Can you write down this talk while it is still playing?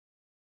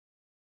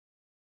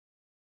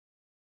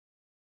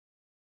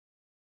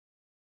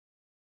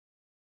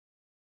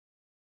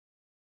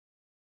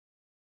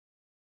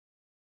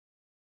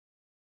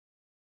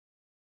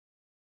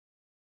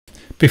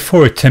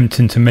Before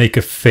attempting to make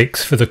a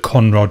fix for the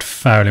conrod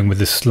fouling with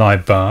the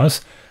slide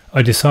bars,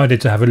 I decided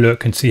to have a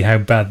look and see how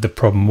bad the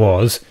problem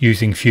was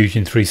using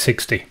Fusion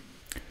 360.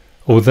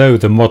 Although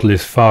the model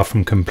is far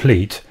from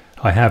complete,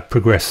 I have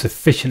progressed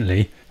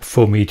sufficiently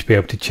for me to be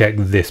able to check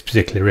this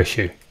particular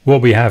issue.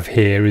 What we have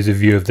here is a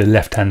view of the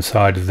left hand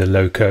side of the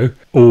loco,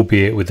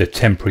 albeit with a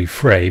temporary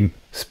frame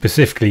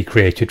specifically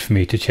created for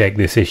me to check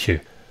this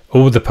issue.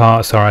 All the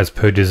parts are as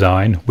per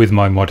design with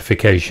my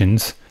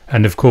modifications,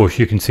 and of course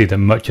you can see that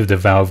much of the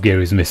valve gear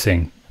is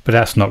missing, but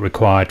that's not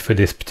required for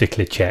this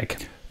particular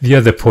check. The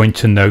other point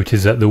to note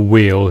is that the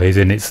wheel is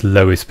in its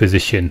lowest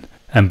position,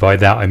 and by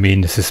that I mean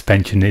the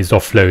suspension is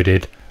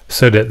offloaded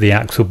so that the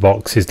axle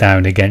box is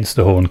down against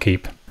the horn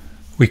keep.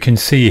 We can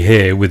see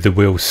here with the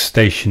wheel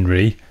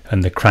stationary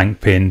and the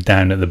crank pin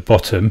down at the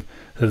bottom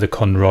that the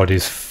conrod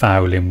is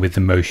fouling with the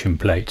motion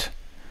plate.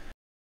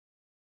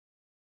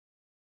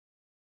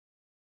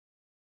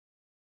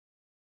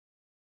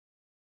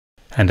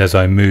 And as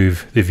I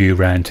move the view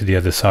round to the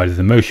other side of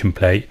the motion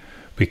plate,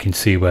 we can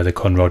see where the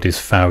conrod is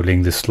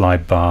fouling the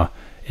slide bar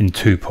in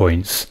 2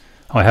 points.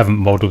 I haven't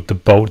modelled the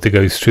bolt that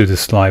goes through the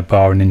slide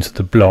bar and into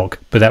the block,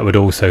 but that would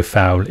also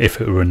foul if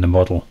it were in the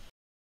model.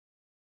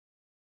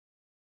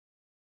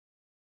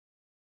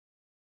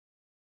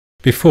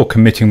 Before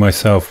committing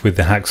myself with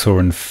the hacksaw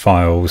and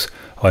files,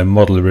 I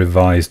model a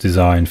revised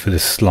design for the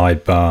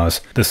slide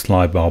bars, the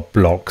slide bar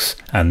blocks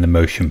and the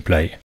motion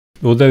plate.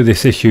 Although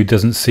this issue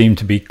doesn't seem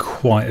to be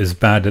quite as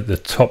bad at the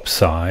top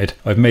side,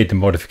 I've made the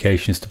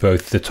modifications to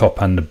both the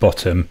top and the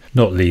bottom,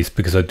 not least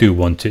because I do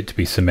want it to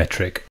be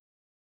symmetric.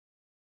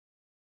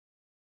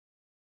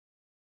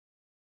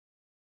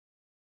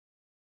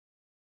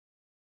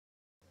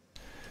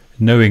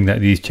 Knowing that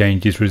these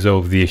changes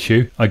resolve the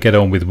issue, I get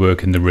on with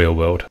work in the real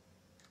world.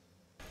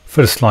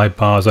 For the slide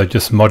bars I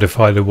just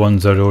modify the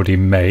ones I'd already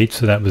made,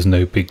 so that was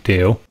no big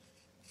deal.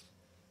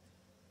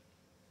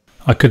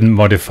 I couldn't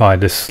modify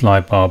the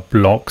slide bar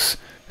blocks,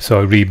 so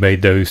I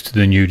remade those to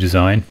the new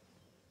design.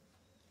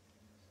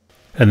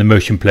 And the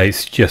motion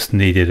plates just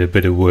needed a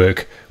bit of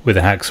work with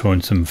a hacksaw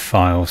and some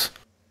files.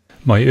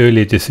 My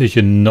earlier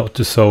decision not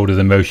to solder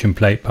the motion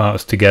plate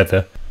parts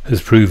together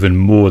has proven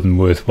more than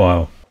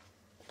worthwhile.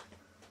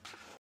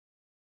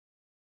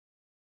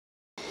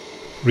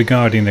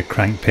 Regarding the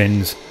crank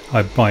pins,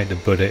 I bite the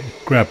bullet,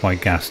 grab my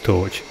gas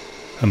torch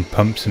and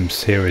pump some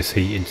serious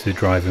heat into the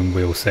driving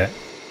wheel set.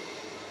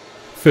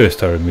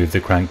 First I remove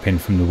the crank pin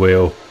from the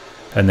wheel,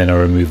 and then I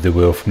remove the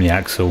wheel from the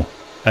axle,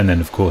 and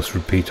then of course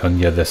repeat on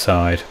the other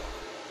side.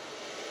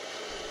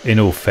 In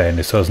all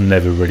fairness, I was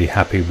never really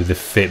happy with the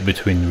fit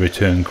between the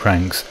return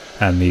cranks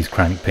and these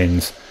crank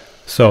pins,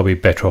 so I'll be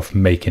better off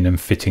making and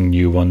fitting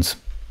new ones.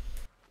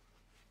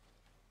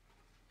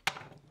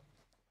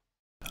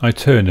 I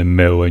turn and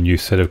mill a new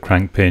set of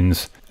crank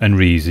pins and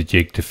reuse a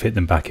jig to fit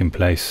them back in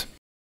place.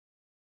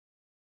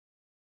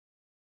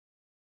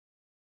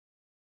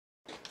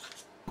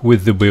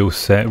 With the wheel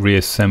set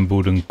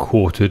reassembled and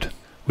quartered,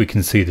 we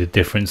can see the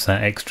difference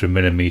that extra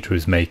millimetre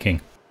is making.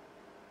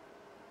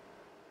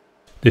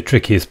 The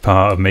trickiest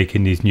part of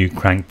making these new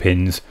crank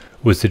pins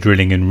was the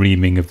drilling and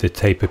reaming of the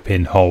taper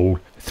pin hole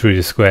through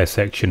the square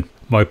section.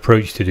 My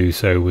approach to do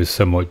so was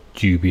somewhat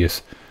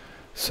dubious,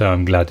 so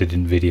I'm glad I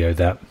didn't video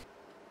that.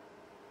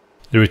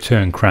 The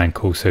return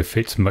crank also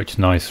fits much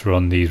nicer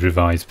on these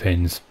revised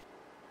pins.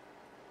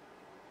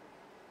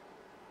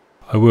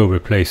 I will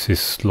replace this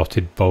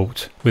slotted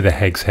bolt with a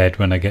hex head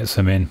when I get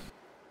some in.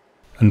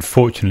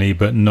 Unfortunately,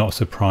 but not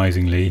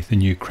surprisingly, the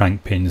new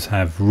crank pins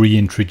have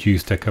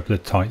reintroduced a couple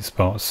of tight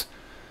spots,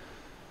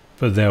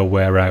 but they'll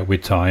wear out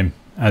with time,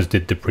 as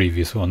did the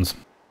previous ones.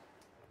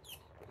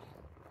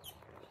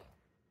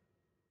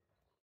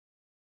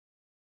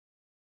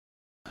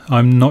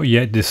 I'm not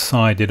yet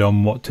decided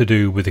on what to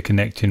do with the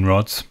connecting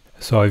rods,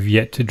 so I've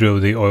yet to drill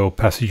the oil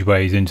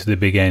passageways into the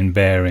big end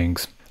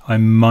bearings.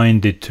 I'm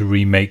minded to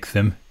remake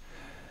them.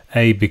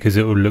 A, because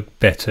it will look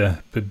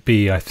better, but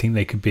B, I think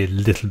they could be a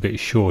little bit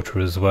shorter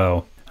as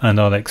well, and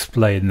I'll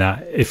explain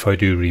that if I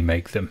do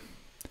remake them.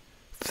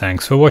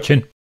 Thanks for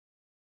watching.